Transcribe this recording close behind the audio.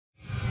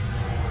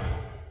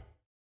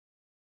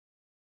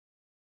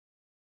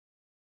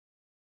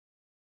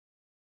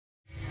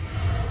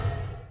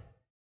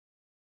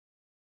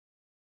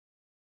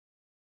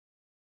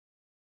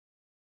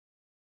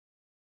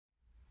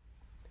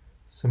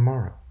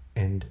Samara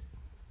and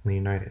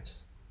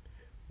Leonidas,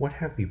 what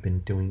have you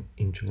been doing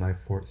in July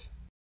 4th?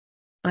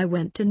 I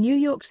went to New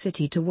York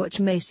City to watch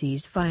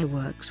Macy's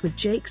fireworks with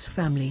Jake's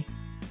family.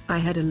 I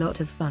had a lot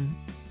of fun.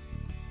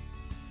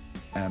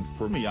 And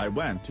for me, I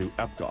went to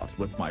Epcot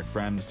with my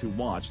friends to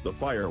watch the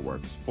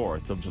fireworks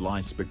 4th of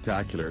July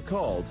spectacular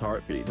called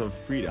Heartbeat of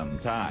Freedom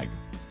Tag.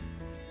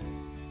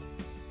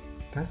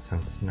 That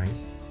sounds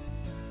nice.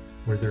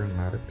 Were there a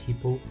lot of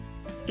people?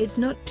 It's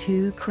not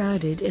too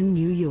crowded in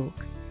New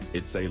York.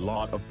 It's a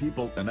lot of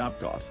people in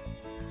Epcot.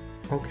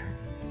 Okay.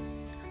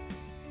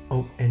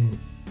 Oh, and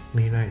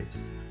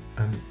Leonidas,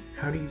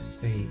 how do you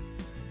say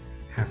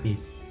Happy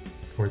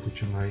 4th of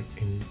July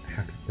and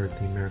Happy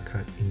Birthday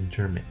America in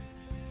German?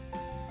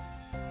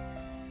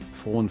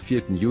 Frohen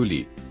 4.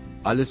 Juli.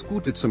 Alles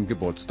Gute zum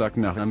Geburtstag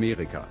nach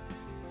Amerika.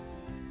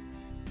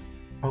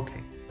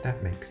 Okay,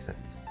 that makes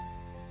sense.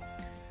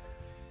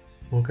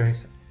 Well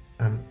guys,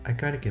 I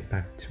gotta get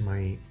back to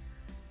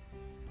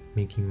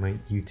making my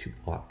YouTube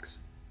vlogs.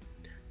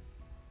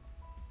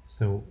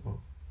 So,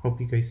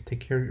 hope you guys take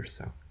care of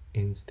yourself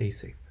and stay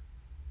safe.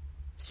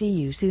 See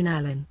you soon,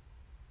 Alan.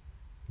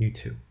 You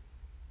too.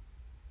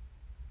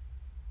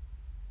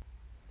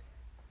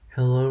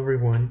 Hello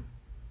everyone,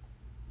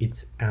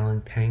 it's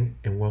Alan Pang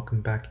and welcome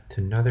back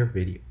to another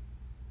video.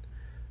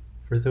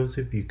 For those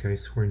of you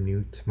guys who are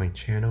new to my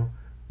channel,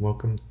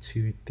 welcome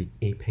to the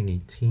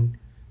Apang18,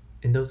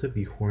 and those of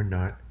you who are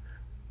not,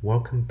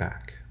 welcome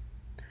back.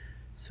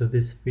 So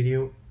this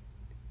video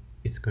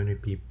is going to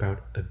be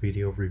about a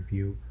video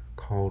review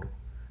called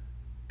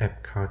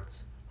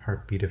Epcot's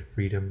Heartbeat of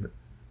Freedom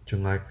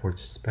July 4th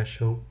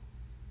Special.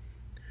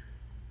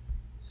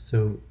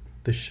 So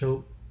the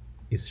show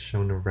is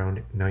shown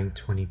around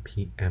 9:20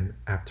 p.m.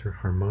 after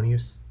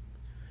Harmonious.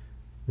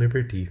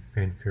 Liberty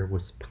fanfare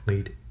was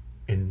played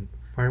and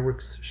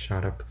fireworks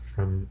shot up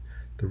from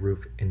the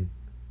roof and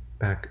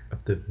back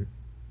of the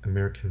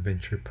American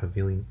Venture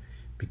Pavilion,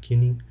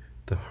 beginning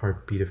the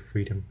Heartbeat of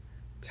Freedom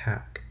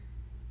tag.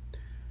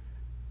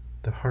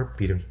 The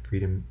Heartbeat of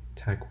Freedom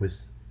tag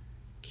was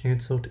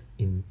cancelled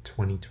in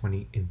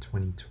 2020 and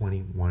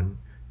 2021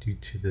 due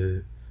to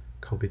the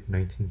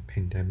COVID-19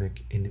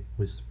 pandemic, and it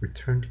was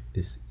returned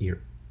this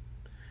year.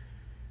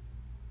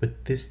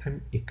 But this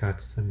time it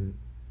got some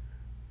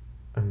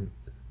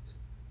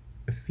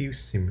a few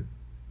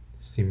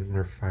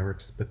similar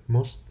fireworks, but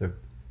most of the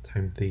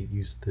time they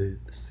used the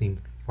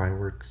same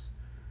fireworks.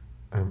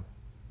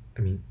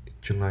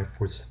 July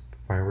 4th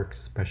fireworks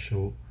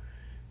special,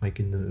 like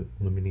in the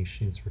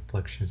Illuminations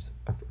Reflections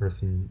of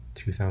Earth in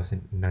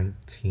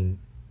 2019.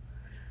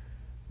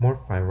 More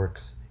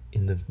fireworks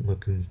in the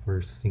lagoon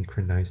were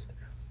synchronized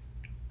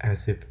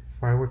as if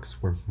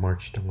fireworks were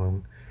marched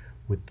along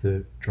with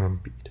the drum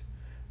beat.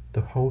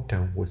 The hold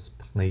down was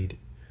played.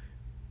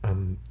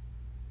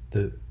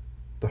 The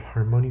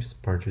harmonious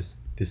barges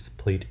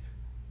displayed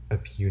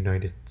of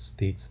United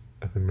States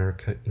of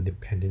America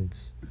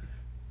independence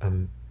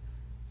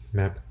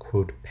map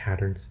quote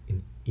patterns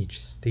in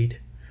each state,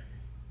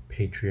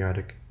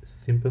 patriotic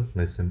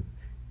symbolism,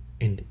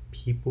 and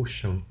people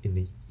shown in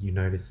the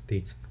United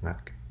States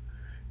flag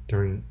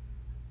during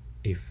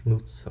a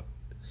flute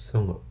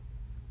solo.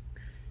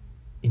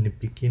 In the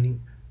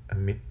beginning,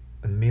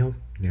 a male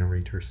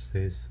narrator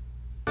says,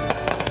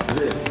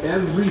 "Lift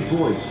every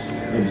voice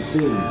and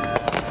sing."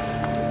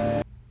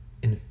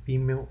 And a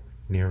female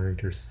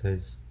narrator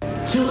says,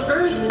 "Till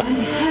earth and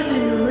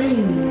heaven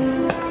ring,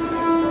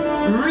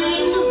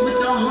 ring with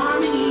the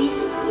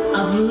harmonies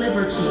of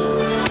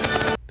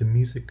liberty." The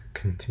music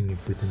continued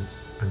with an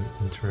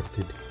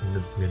uninterrupted in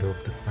the middle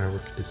of the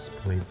firework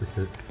display with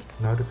a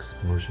loud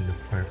explosion of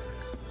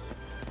fireworks.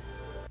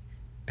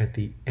 At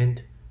the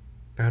end,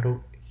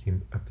 Battle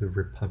Hymn of the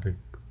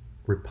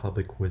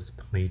Republic was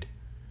played,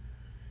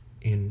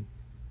 and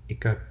it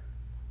got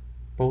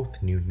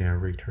both new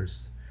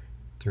narrators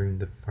during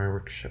the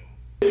fireworks show.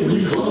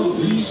 We hold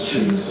these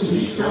truths to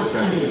be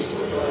self-evident,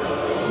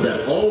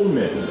 that all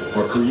men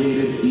are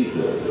created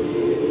equal,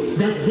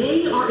 that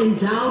they are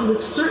endowed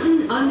with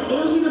certain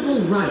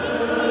unalienable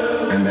rights,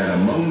 and that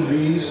among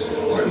these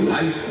are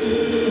life,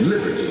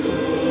 liberty,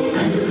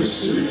 and the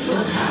pursuit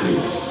of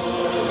happiness.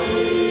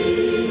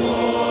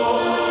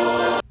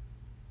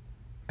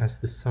 As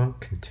the song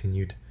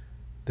continued,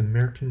 the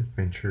American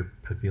Venture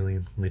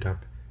Pavilion lit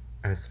up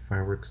as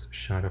fireworks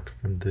shot up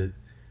from the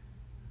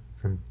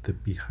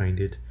behind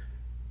it.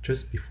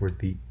 Just before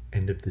the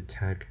end of the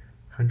tag,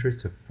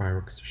 hundreds of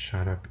fireworks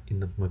shot up in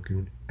the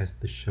lagoon as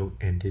the show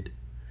ended.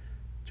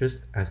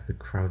 Just as the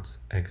crowds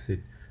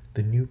exit,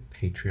 the new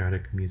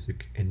patriotic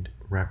music and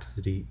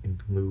Rhapsody in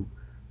Blue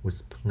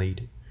was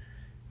played,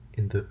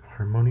 and the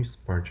harmonious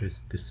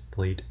barges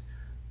displayed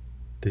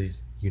the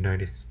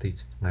United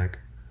States flag.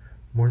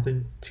 More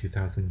than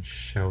 2,000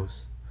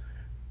 shells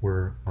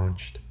were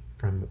launched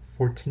from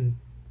 14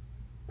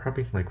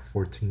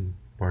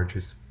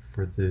 barges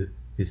for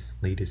this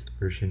latest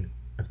version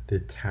of the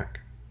tag.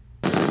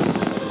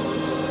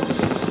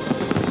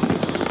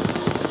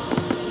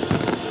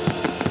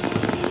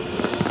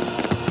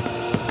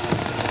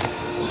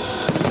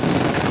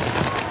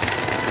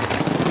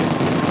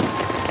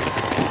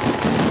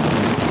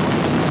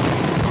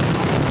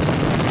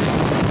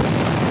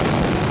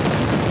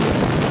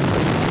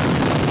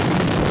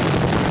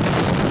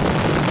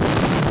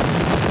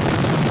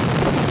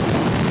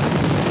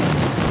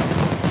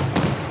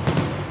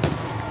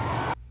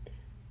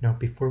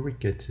 before we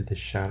get to the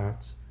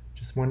shoutouts,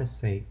 just want to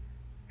say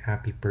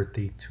happy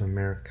birthday to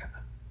America.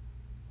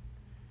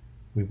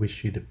 We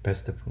wish you the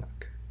best of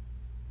luck.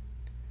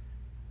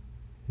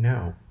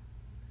 Now,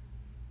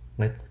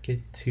 let's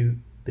get to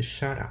the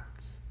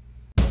shoutouts.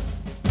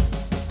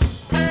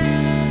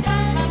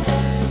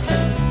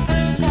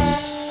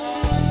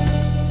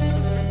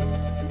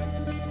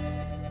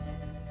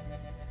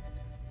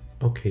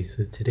 Okay,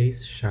 so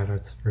today's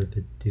shoutouts for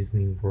the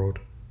Disney World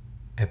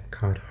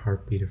Epcot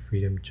Heartbeat of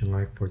Freedom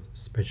July 4th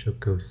special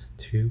goes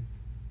to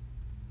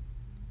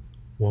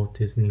Walt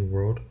Disney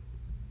World,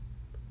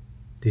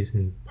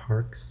 Disney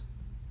Parks,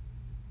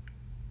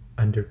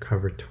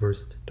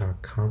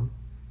 undercovertourist.com,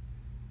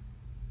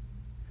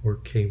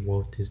 4K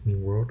Walt Disney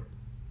World,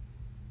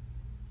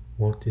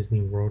 Walt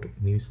Disney World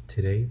News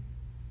Today,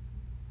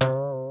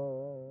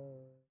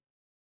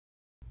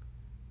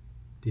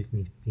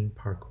 Disney Theme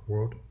Park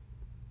World,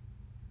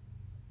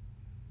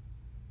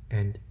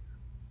 and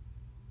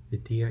the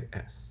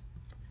DIS.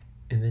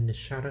 And then the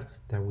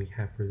shoutouts that we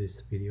have for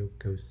this video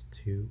goes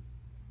to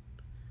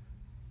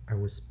I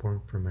Was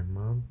Born for My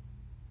Mom,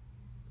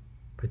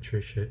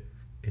 Patricia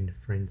and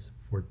Friends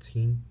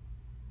 14,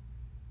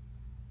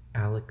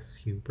 Alex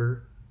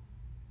Huber,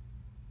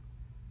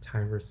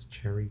 Tyrus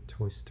Cherry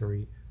Toy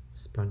Story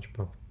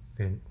Spongebob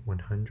Fan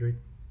 100,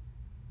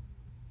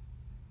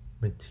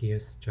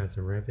 Mattias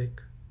Jasarevic,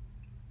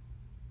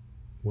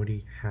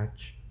 Woody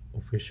Hatch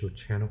Official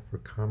Channel for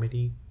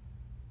Comedy,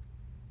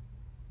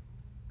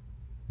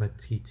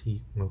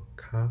 Matiti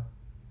Moka,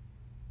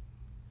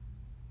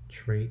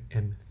 Trey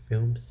M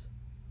Films,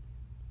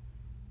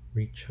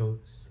 Richo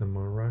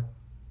Samara,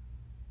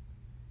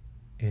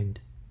 and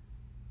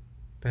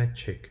Bad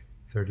Chick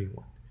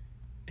 31.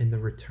 And the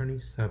returning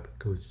sub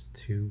goes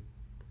to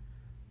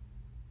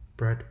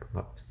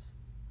BradBluffs.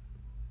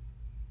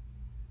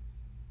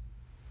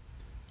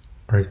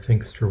 Alright,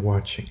 thanks for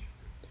watching.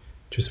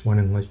 Just want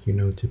to let you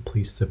know to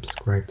please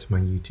subscribe to my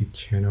YouTube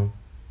channel,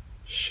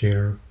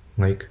 share,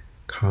 like,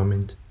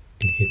 comment,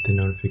 and hit the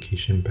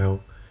notification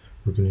bell.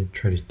 We're going to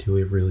try to do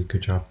a really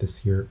good job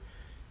this year.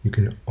 You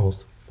can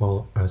also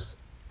follow us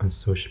on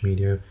social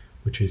media,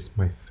 which is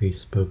my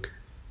Facebook,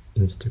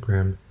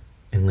 Instagram,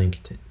 and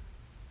LinkedIn.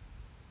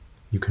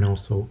 You can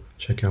also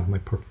check out my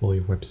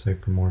portfolio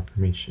website for more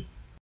information.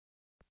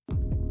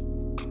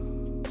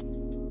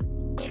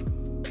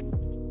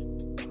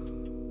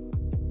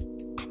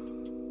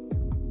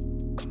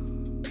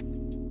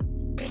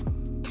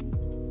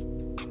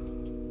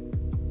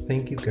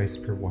 Thank you guys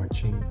for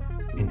watching,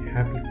 and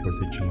happy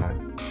 4th of July.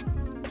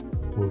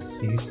 We'll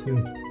see you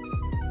soon.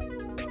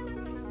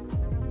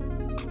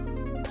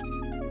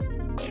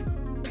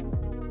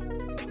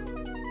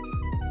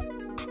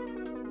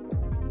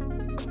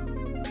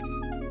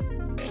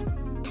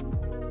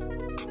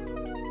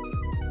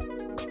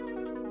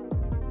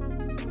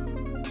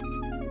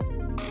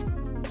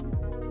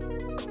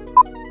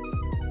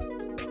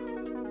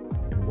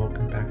 And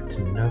welcome back to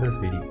another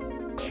video.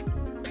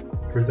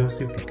 For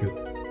those of you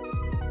who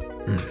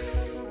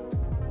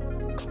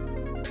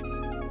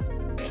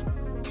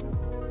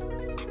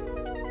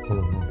hold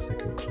on 1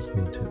 second, just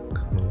need to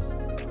close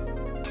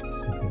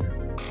something out.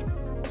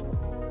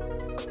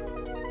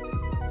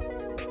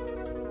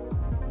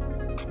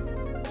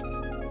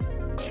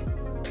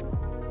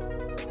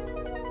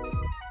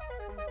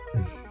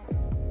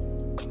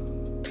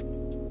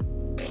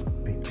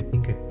 Wait, I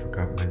think I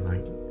forgot my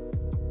line.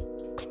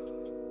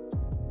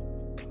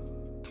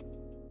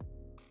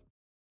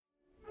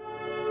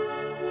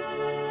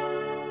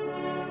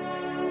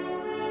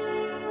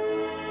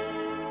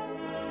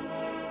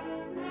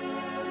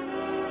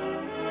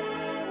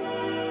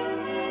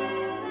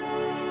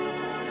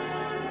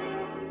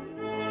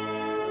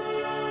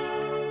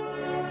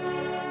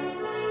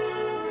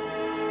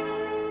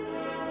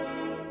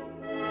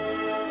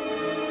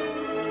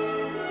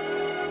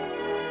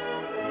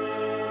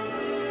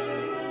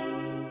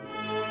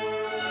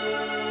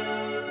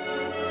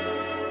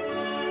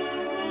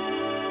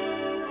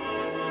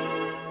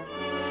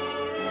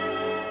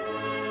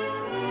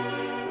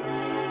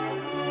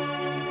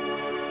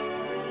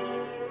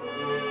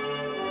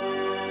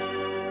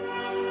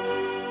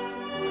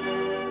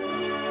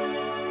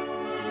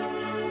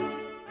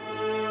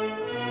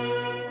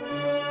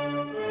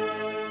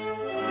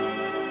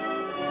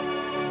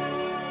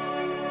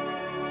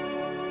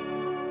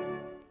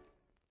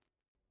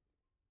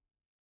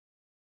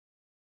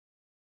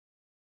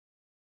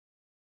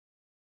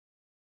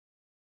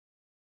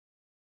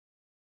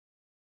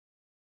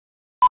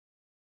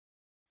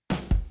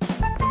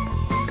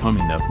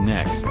 Coming up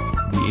next,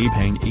 the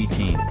Apang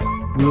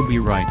 18. We'll be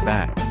right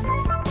back.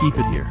 Keep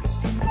it here.